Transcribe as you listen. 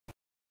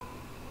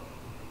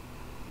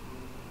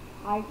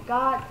I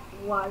got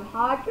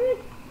 100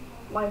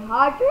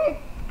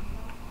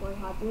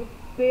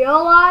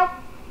 billion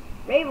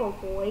rainbow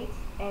coins,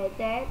 and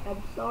then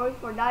I'm sorry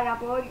for not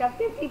uploading the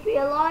 50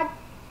 billion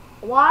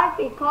one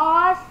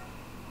because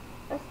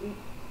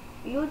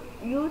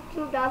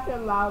YouTube doesn't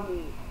allow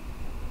me.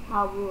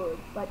 How rude.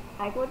 But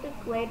I'm going to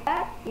claim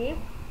that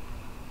gift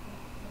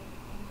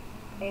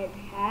and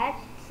hatch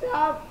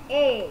some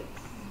eggs.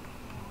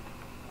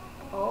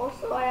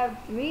 Also, I have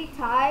 3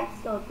 types,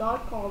 so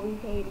don't call me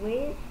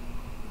penguin.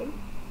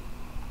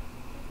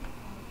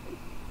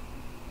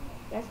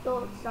 Let's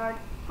go start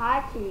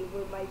hatching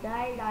with my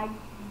 99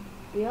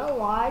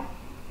 billion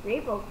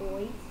rainbow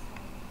coins.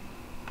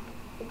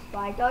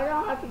 I don't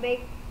know how to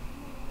make,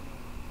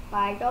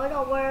 I don't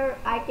know where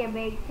I can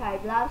make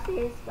time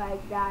lapses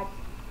like that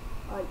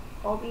on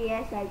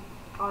OBS and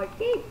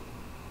Arcade.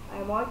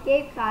 I'm on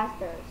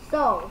Gamecaster,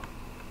 so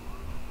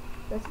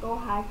let's go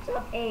hatch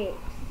some eggs.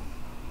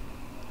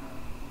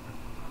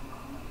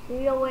 So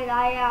you know when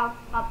I have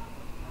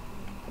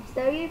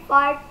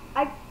 75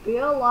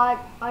 billion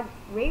on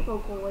rainbow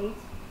coins,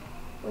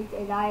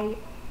 and I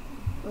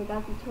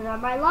forgot to turn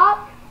on my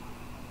lock.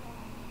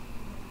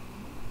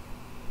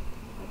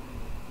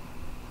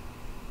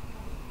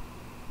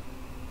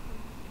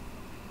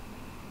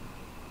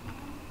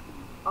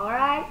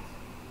 Alright,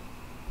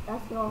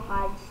 let's go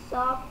hatch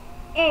some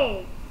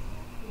eggs.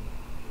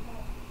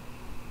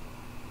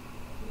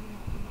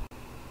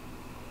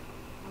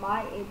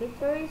 My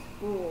inventory is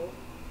full.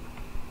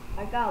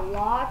 I got a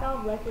lot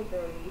of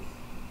legendaries.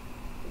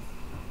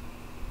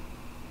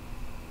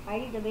 I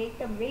need to make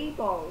them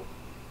rainbow.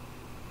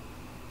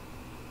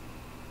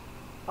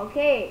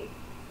 Okay.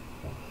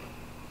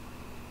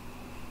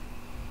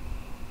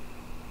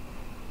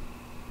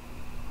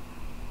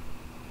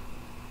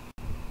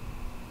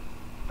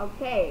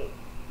 Okay.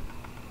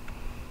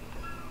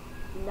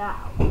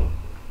 Now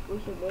we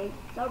should make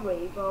some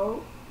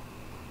rainbow.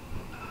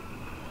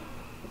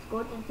 It's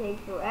going to take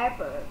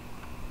forever.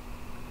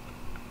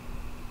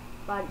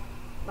 But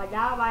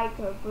now my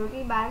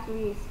converting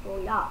battery is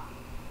full up.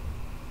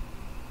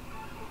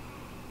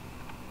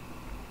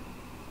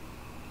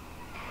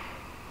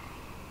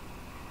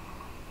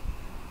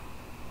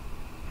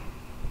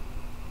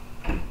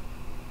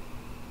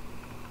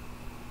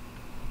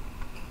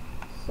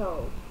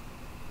 So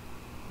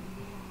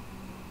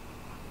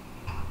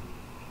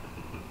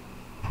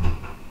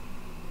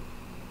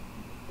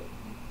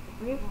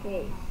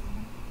briefcase.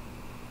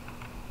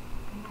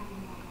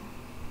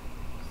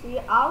 See,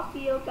 I'll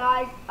see you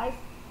guys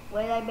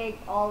when I make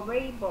all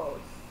rainbows.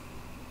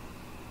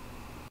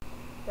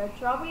 The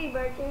trophy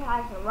merchant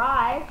has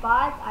arrived,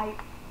 but I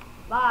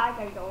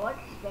don't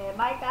spend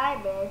my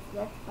diamonds.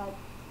 Let's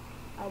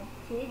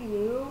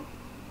continue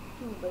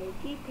to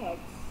make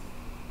pets.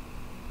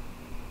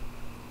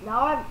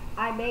 Now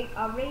I make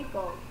a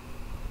rainbow.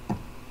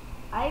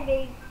 I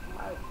make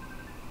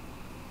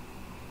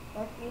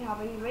let's see how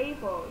many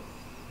rainbows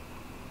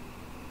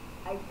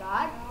I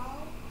got.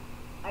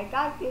 I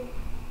got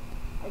 15.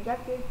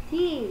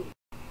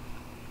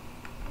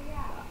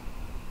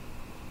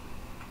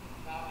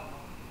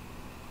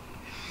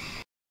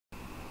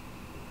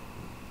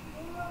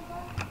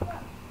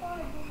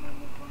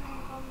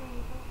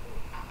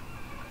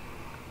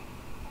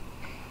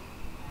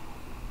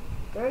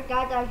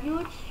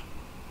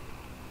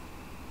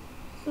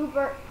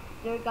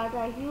 They got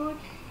a huge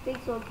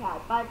pixel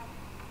cat, but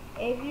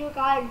if you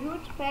got a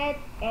huge pet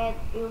and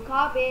you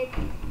comment,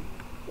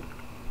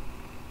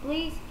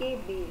 please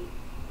give me,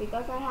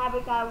 because I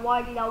haven't got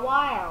one in a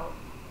while.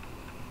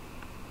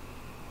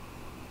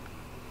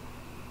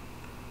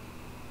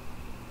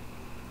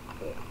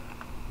 Okay.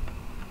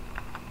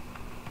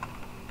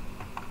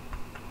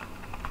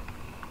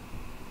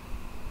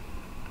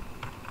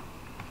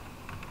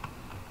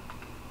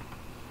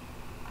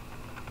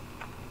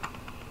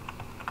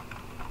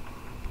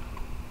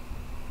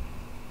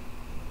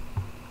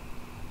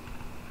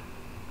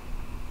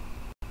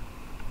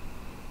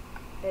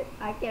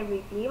 I can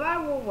redeem my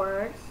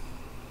rewards.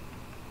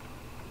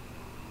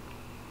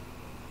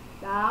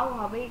 Now,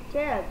 how many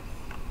gems?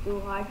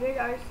 200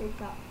 or 6.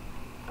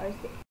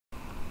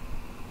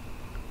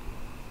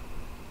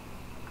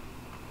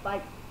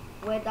 But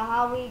when the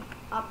Halloween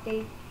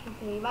update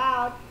came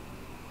out,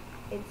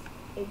 it's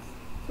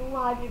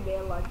 200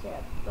 million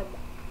gems.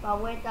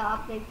 But when the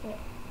update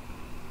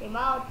came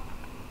out,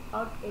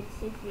 it's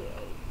 68.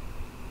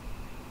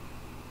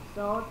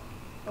 So,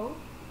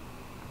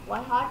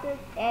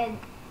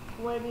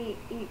 120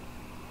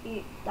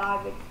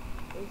 diamonds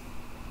is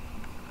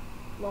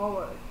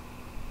lowered.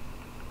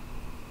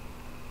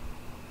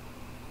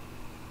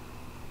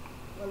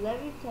 Well,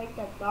 let me take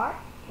the dark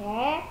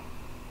cat.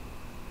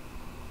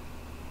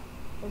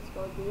 Let's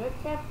go to the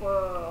tech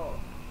world.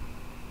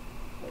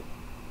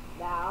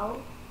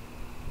 Now,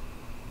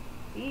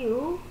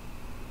 view.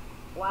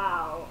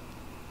 Wow.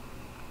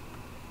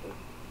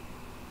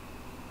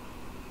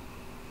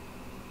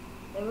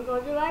 Then we go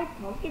to my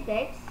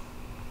Pokédex,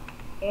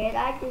 and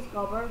I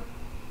discovered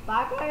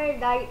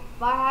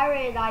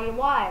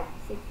 591,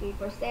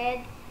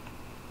 60%.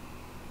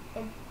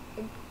 and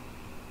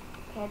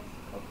pets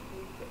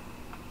completed.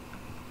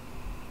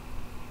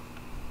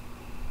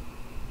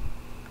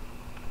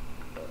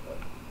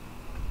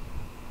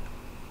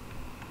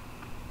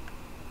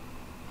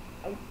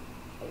 I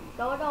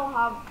don't know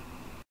how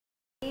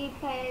many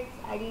pets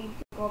I need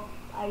to go.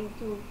 I need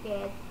to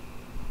get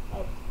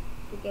at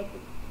to get to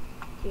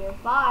tier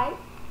 5.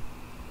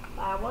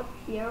 But I want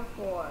tier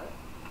 4.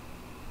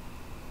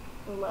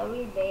 So let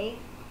me make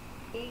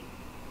a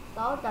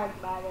soldier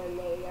banner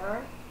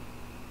layer.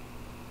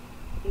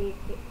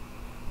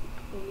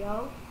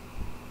 Video.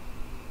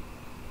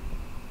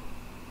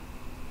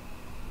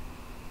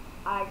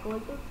 I'm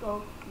going to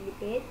go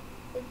keep it.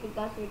 It's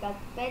because we got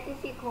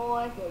fantasy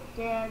coins and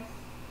gems.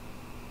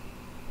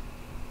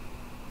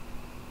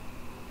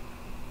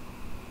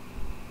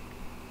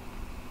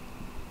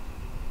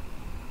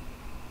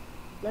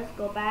 Let's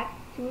go back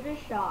to the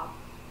shop.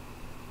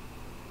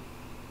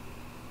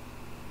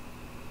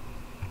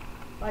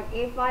 But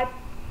if I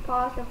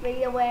pause the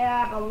video where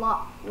I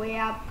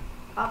have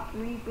up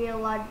 3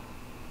 billion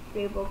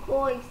rainbow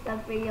coins,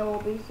 that video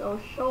will be so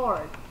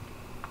short.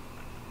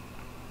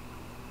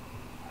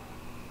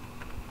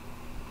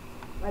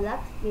 But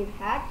let's keep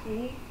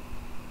hatching.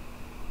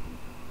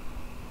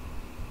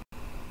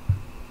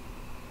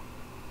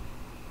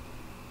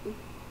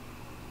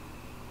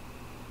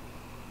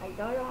 I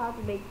don't know how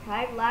to make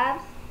time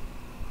lapse.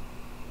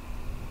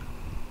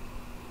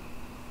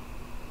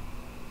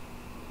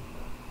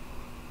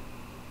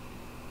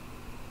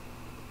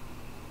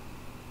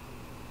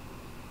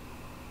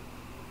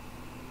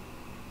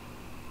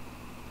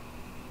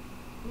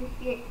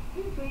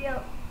 This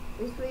video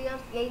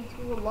is getting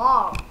too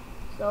long,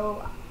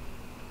 so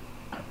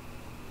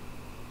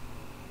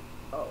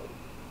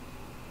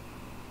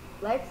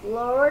let's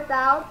lower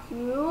down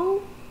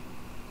to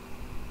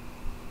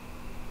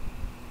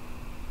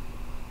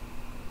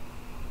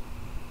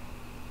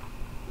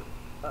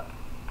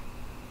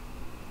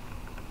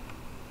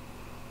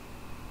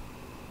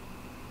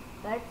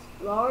let's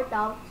lower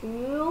down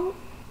to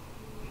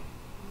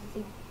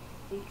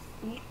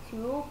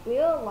 62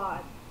 billion.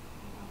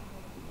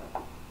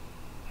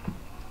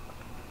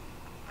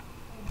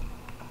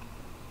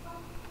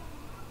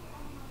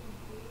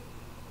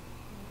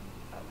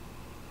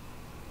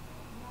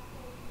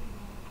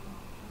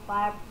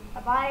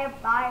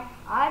 By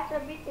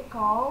item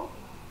mythical,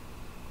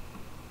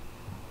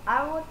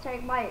 I will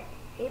check my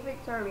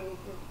inventory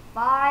to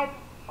 5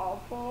 or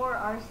 4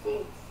 or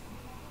 6.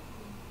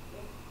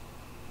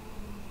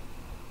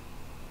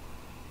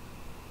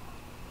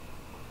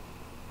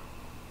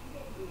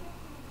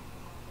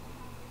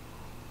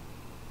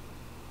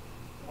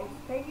 It's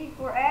taking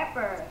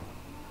forever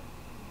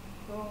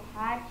to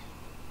hatch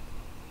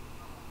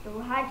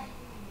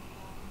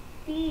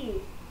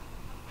these.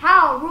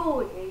 How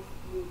rude is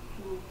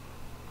YouTube?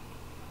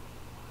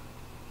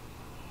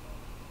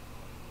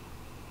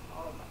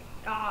 Oh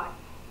my god.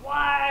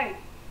 Why?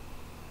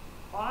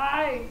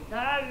 Why is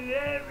that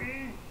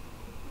heavy?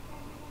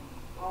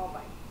 Oh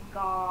my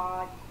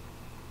god.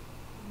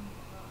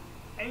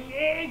 I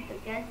need to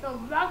get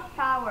some luck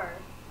power.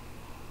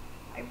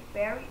 I'm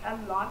very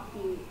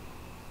unlucky.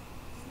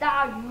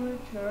 Stop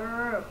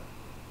YouTube.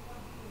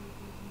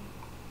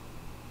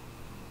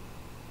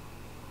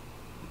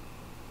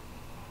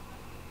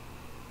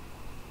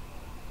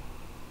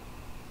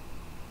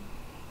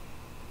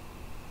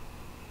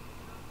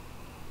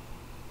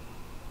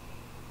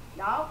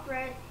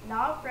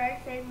 Now Fred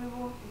said we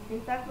will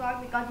discuss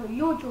vlog because of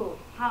YouTube.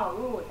 How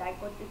rude! I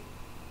got to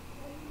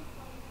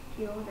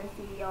kill the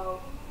CEO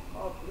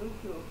of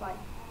YouTube, but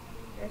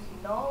there's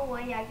no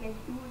way I can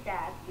do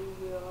that in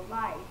real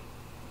life.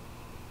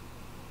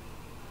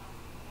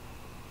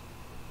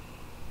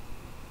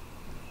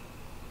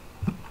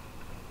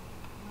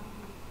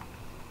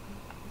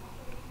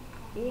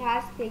 He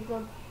has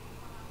taken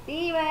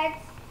demons,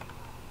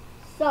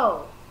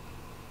 so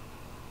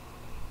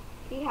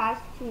he has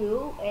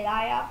 2 and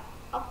I have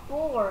a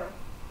 4.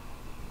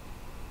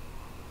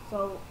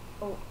 So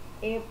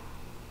if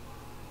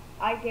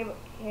I give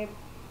him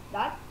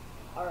that,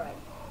 alright.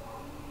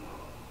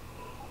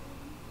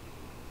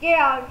 Get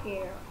out of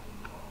here.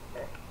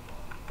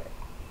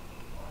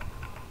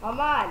 Come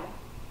on.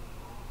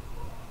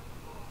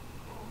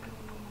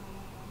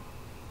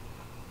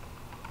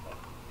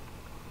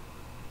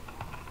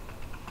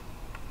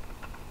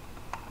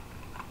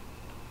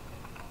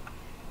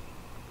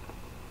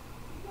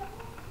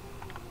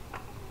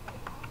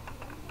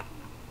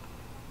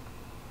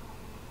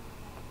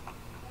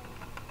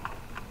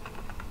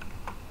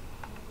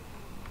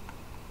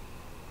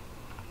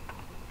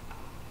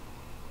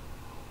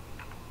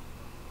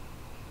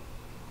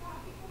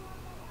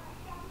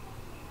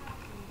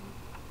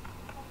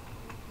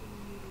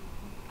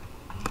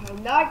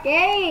 I'm not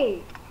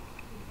gay.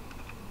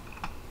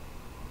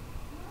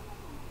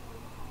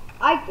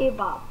 I give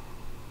up.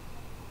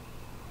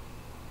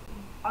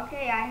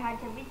 Okay, I had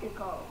a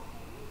mythical.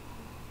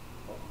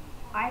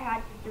 I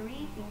had 3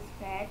 these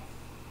pets,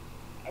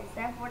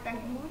 except for the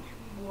huge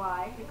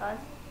one because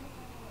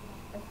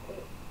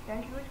the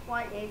huge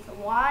one is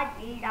 1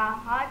 in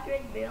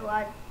 100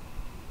 million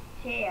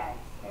chance.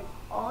 And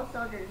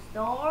also there's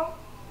no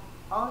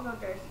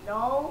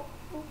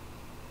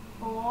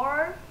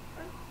 4x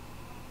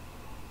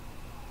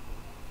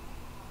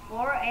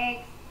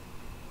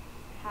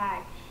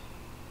hatch.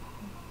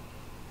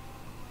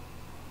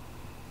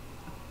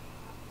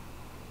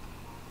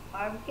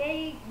 I'm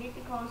getting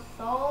mythical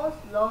so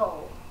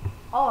slow.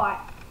 Alright.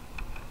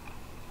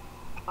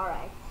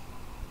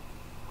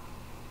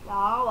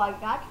 Now I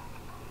got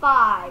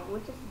 5,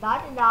 which is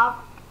not enough.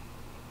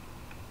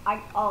 I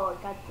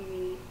got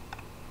 3.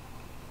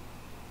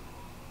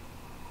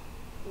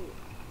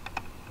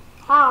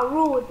 How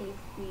rude these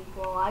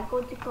people. I'm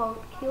going to go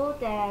kill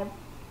them.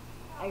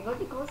 I'm going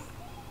to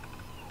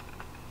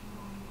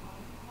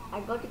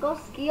go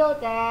steal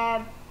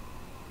them.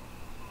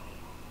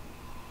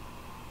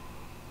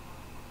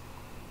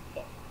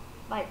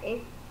 But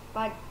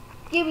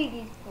give me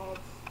these pets.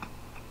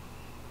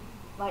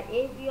 But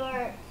if you're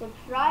a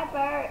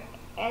subscriber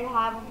and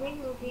have a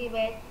single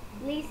teammate,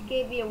 please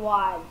give me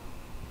 1.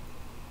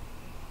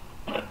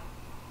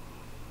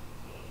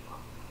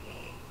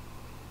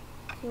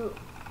 to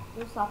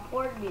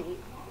support me.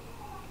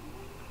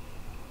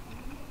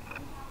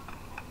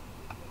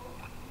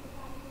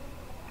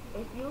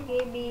 If you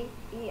give me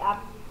a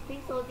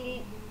pixel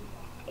team,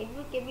 if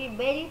you give me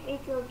many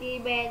pixel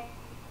teammates,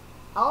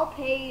 I'll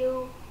pay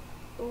you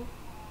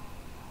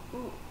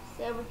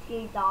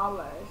 $17.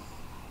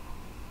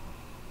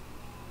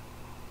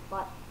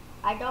 But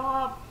I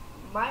don't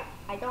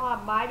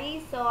have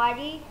money, so I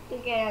need to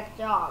get a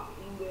job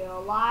in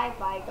real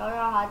life. I don't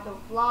know how to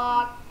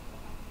vlog.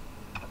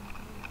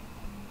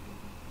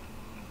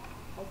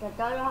 I don't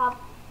know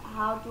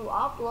how to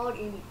upload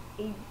in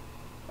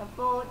the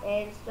phone,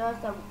 and it's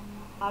just a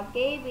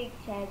gaming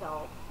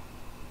channel.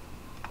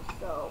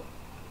 So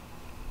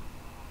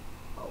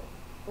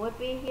we'll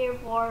be here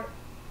for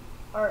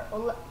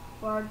 12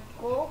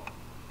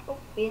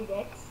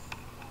 minutes,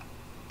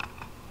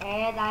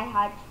 and I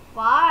had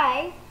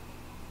 5.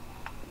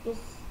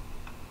 Just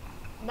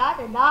not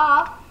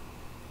enough.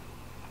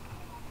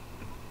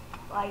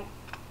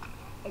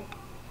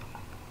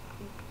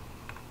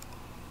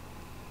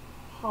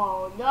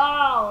 Oh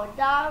no,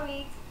 that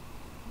means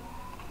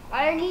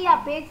I need a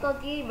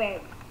pixel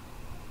demon.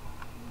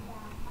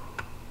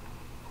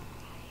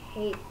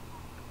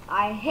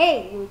 I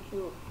hate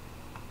YouTube.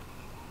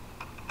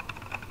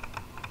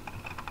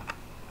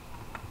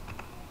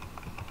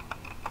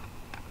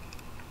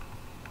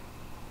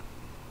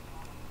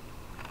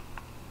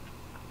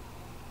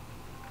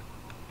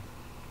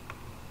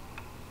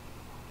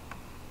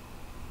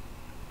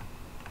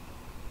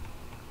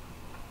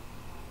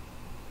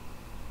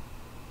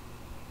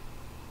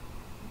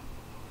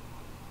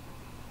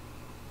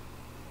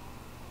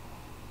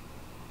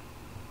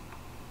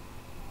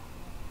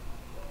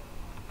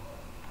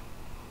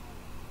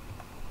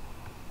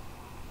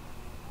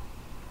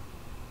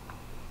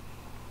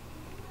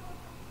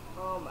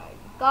 Oh my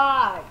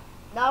god.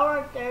 Now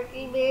we're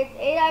 30 minutes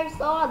and I'm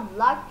so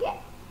unlucky.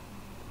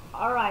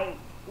 Alright,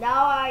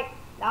 now I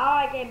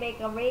can make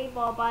a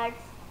rainbow, but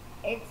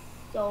it's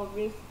so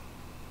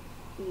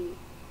risky.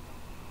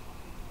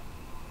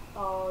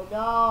 Oh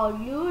no,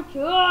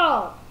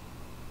 YouTube!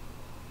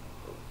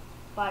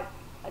 But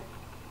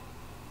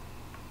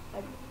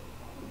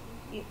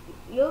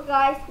you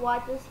guys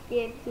want to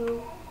skip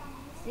to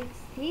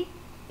 60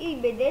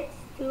 minutes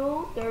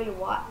to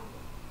 31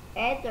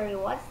 and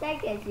 31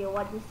 seconds. You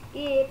want to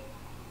skip.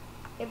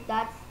 If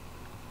that's,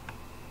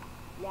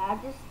 yeah,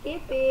 just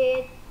skip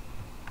it,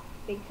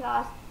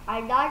 because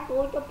I'm not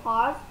going to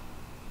pause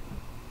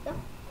the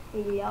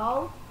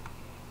video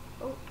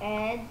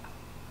and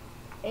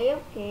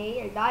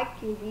AFK. I'm not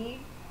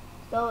kidding.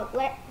 So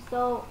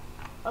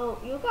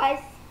you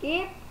guys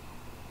skip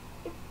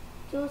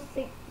to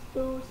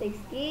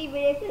 60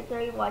 minutes and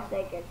 31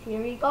 seconds.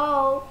 Here we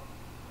go.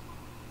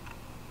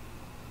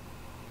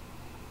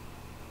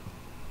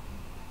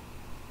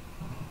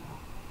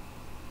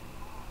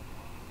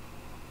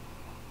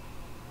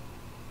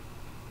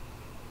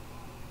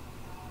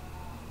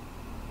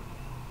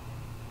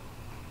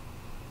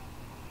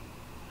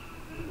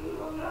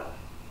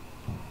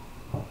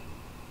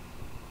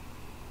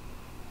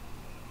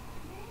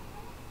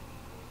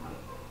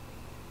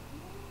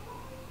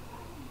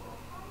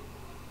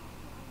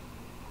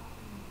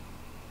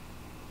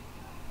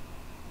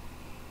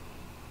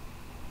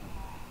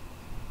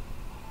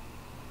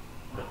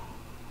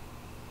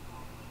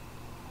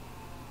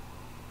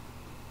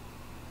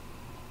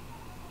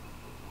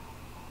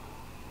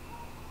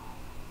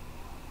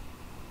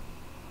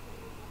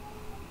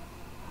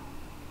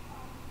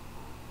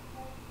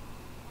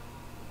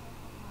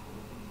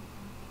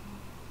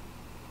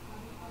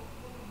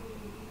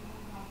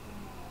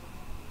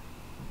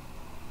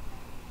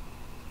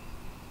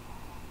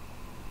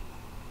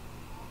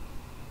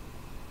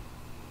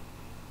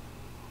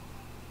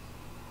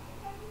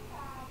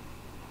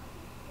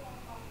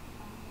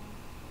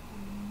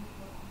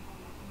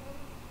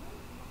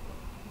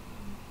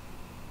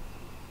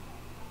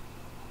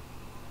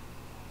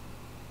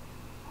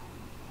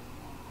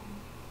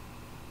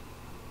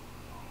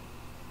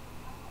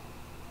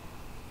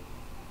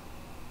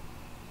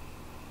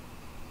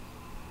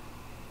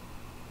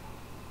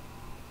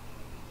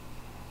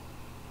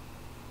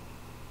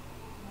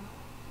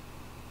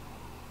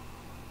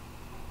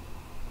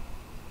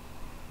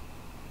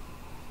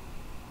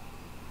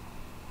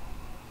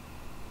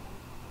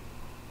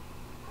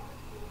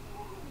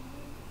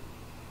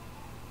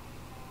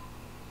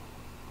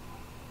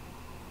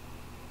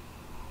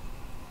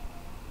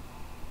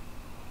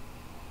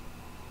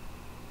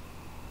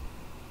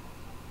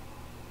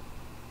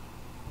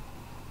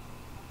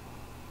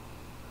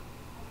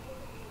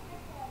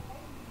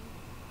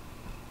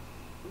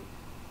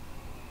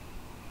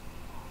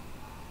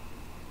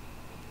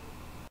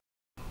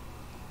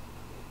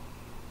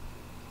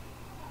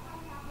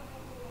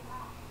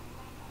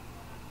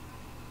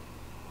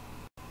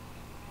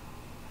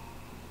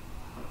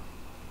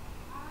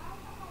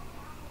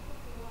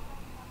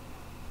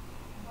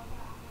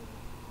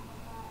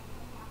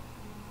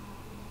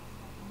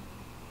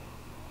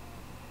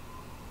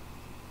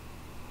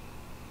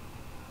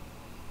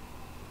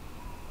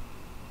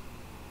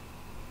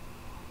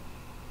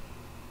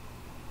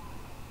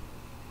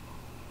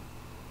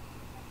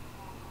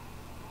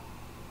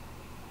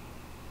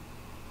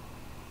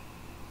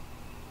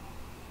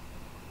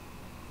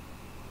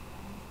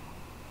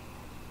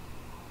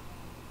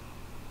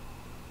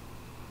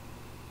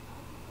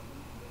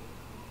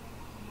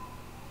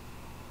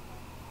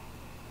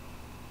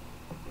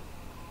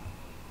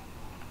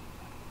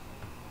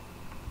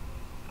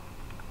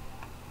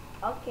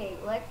 Okay,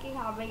 let's see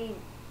how many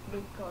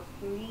this goes.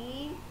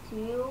 3,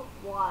 2,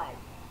 1.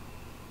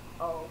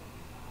 Oh.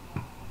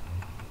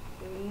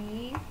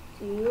 3,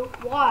 2,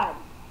 1.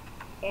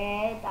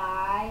 And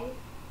I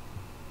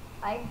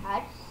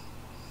had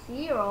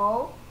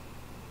 0.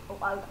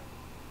 Oh,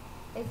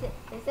 it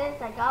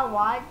says I got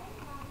 1,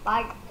 but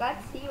I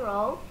got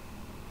 0.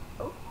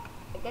 Oh,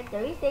 I got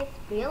 36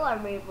 filler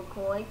rainbow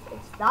coins.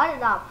 It's not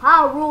enough.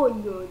 How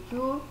rude you,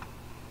 Jude.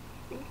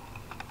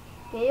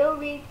 Can you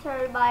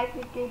return my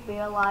 50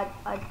 bill on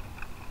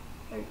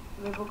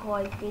rainbow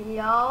coins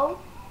video?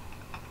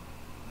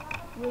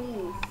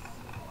 Please.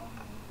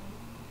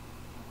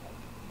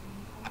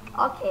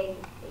 Okay.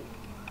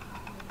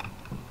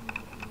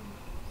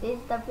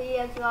 Since the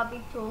video is gonna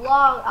be too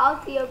long,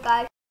 I'll see you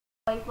guys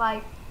in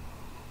 0.5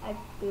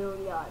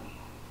 billion.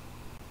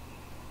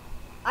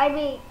 I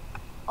mean,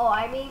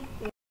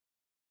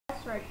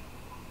 that's right.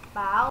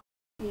 About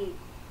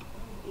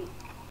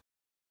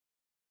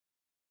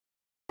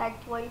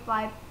at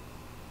 25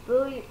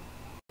 billion.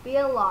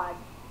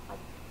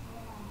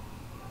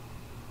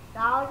 Now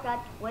I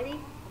got 20.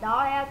 Now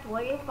I have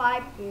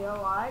 25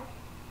 billion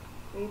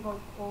rainbow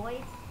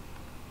coins.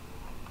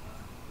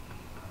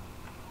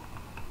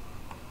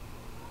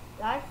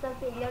 That's the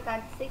video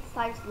that's 6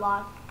 times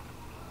long.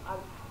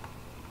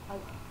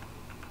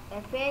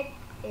 If it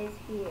is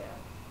here.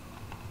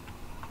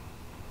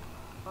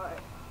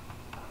 Alright.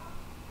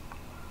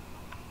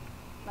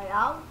 But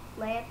I'll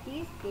play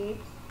these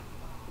games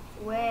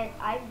when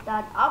I'm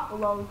done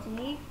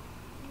uploading.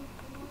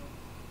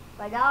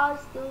 But now I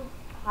still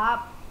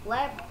have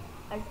left.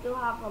 I still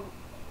have a.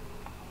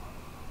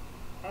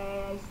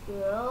 And I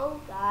still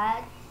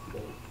got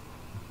 6.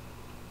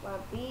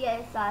 Will be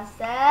a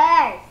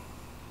success.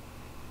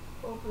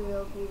 Hopefully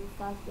it'll be a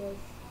success.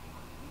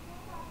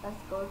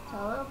 Let's go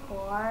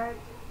teleport.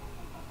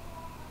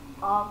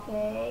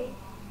 Okay.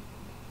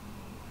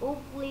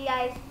 Hopefully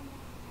I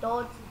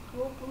don't.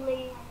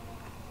 Hopefully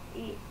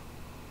you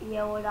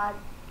will not.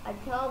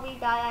 Until we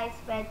die, I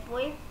spent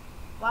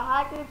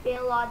 100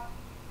 billion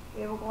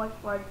rewards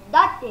for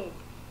nothing.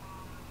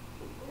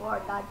 For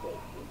nothing.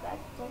 You got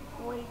 10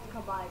 points.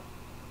 Come on.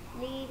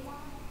 Please.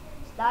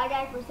 It's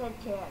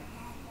 99% chance.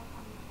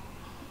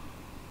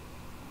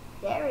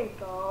 There we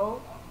go.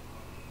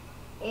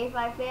 If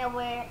I fail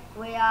with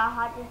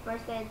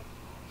 100%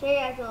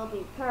 chance, it will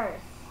be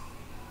cursed.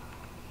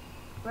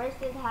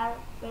 Person has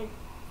been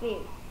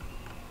fixed.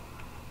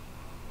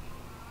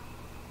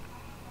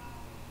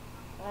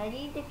 I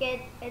need to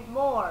get it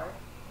more.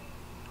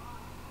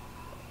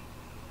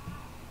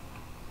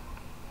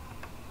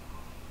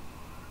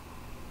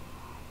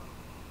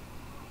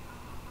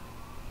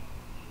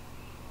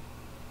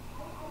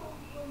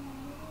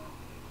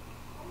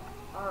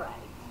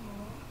 Alright.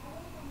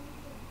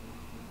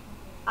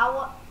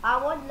 I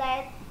would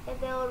let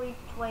it will reach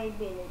 20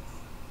 minutes.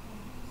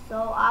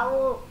 So I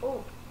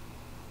will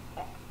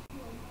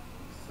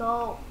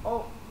so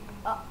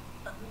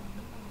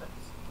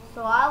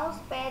I will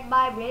spend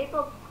my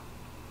rainbow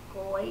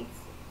coins.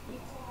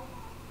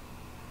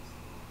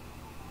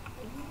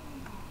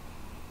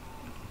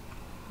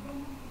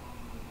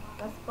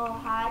 Let's go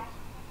hatch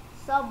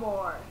some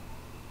more.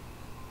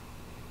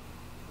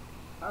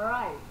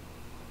 Alright.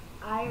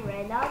 I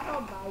ran out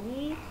of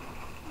money.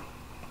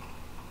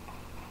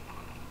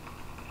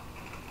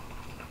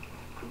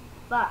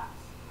 But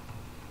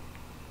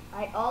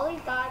I only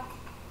got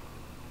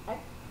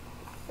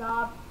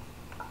some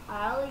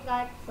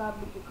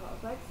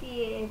mythicals. Let's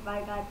see if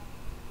I got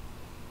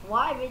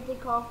one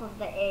mythical from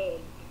the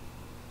egg.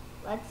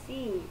 Let's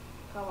see.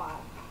 Come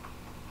on.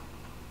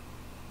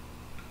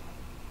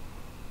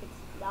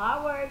 It's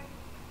not worth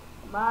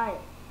my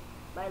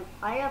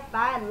I have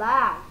bad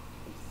lag.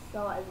 It's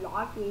so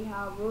unlucky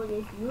how rude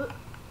is you.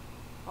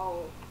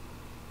 Oh.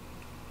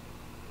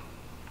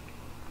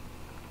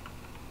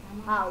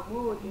 How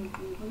rude is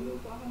you?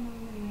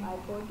 I'm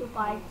going to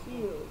buy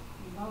 2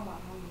 of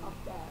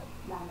them.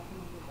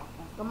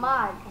 Come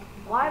on,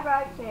 one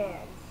more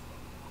chance.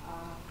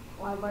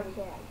 One more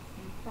chance.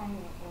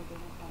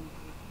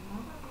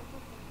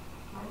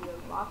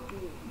 You're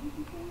lucky.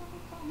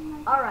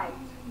 Alright.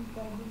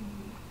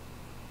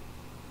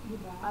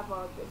 How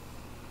about this?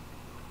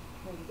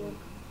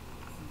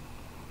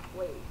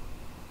 Wait,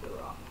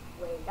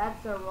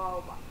 that's a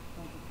robot.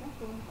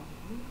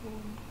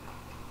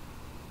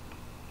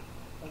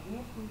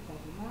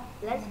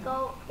 Let's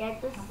go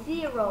get the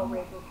 0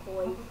 rainbow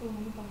coins.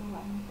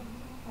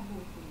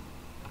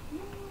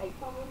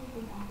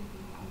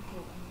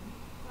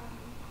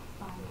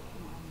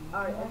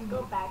 Alright, let's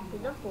go back to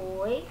the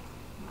void.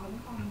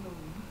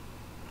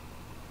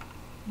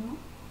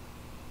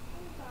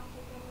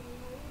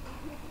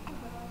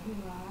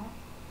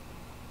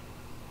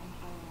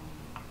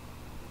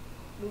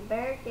 We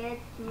better get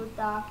to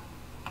the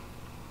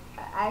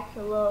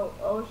actual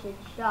ocean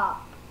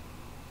shop.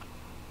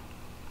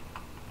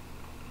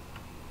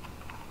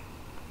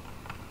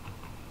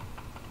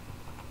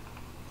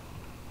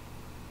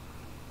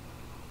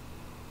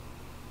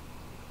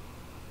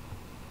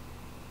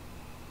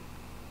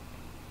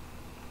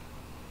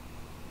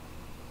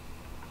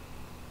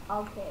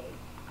 Okay.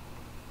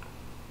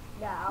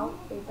 Now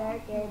we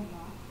better get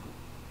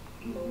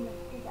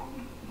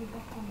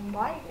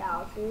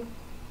 1,000.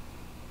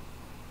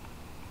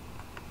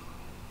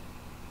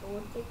 It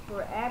will take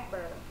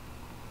forever.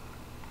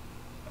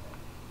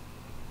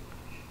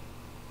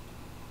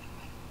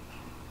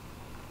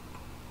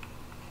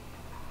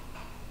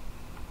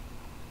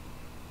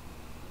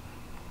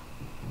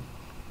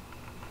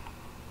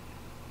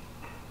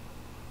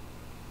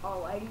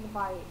 Oh, I need to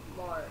buy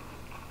more.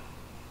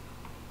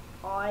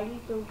 Oh, I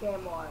need to get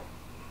more.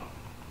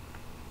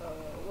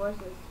 Where's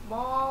the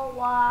small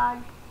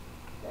one?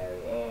 There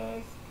it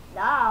is.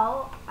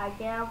 Now I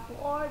can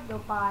afford to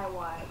buy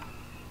one.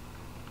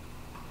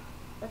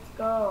 Let's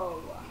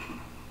go.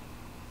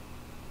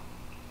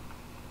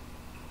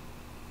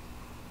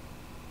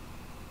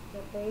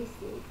 The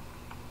basic.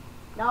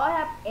 Now I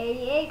have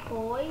 88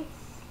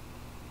 coins.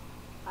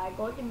 I'm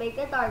going to make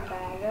a dark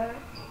matter.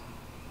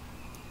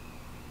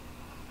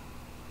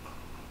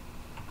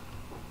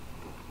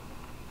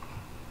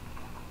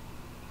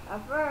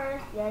 At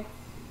first, let's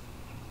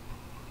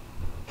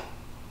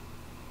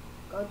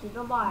go to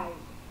the mine.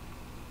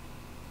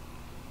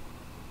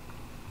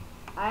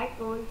 I'm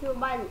going to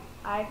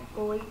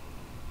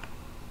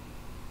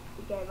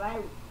get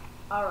my,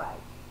 alright.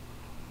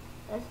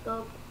 Let's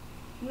go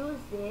use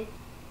it.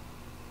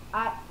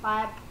 I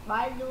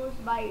might lose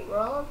my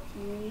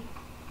royalty.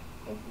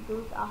 Let's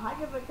do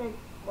 100%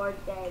 more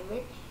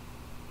damage.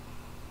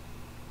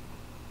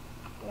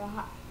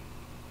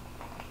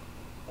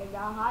 And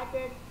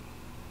 100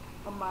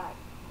 on my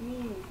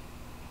knees.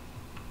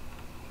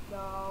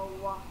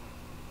 So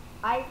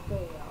I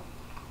failed.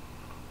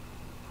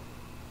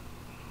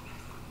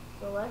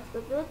 So let's go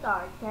to the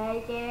dark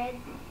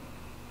again.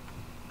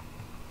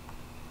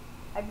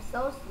 I'm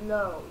so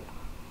slow,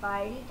 but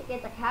I need to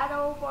get the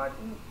cattle for it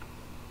to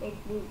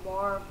make me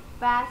more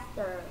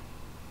faster.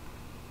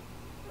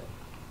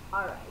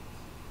 Alright.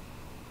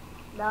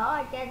 Now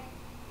I'm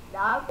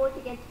going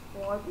to get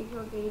 4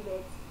 pixel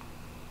demons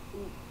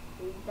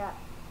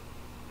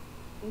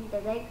in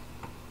the next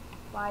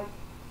 5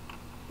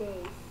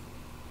 days.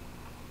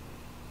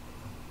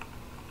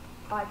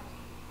 But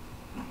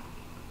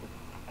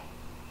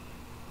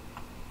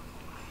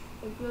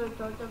if you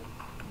enjoyed the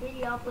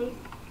video, please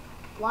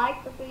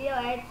like the video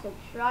and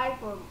subscribe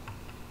for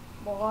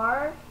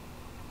more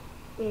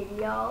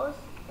videos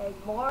and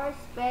more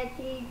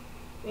spending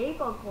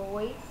rainbow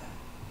coins.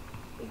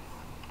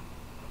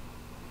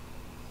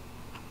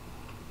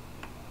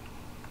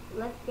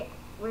 Let's get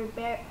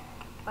repair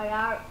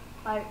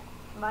by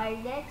my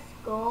next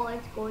goal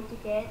is going to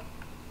get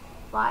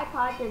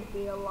 500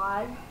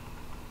 billion.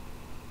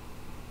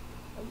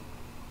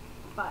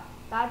 But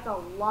that's a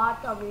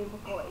lot of rainbow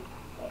coins.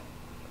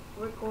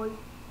 We're going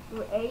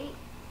to 8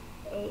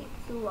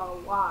 to a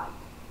lot.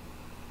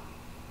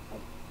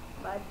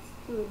 But it's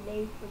too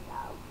late for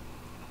now.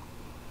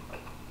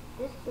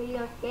 This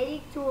video is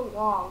getting too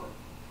long.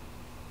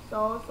 So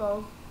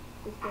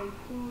it's getting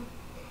too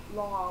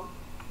long.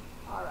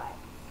 Alright.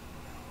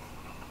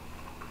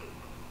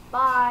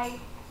 Bye.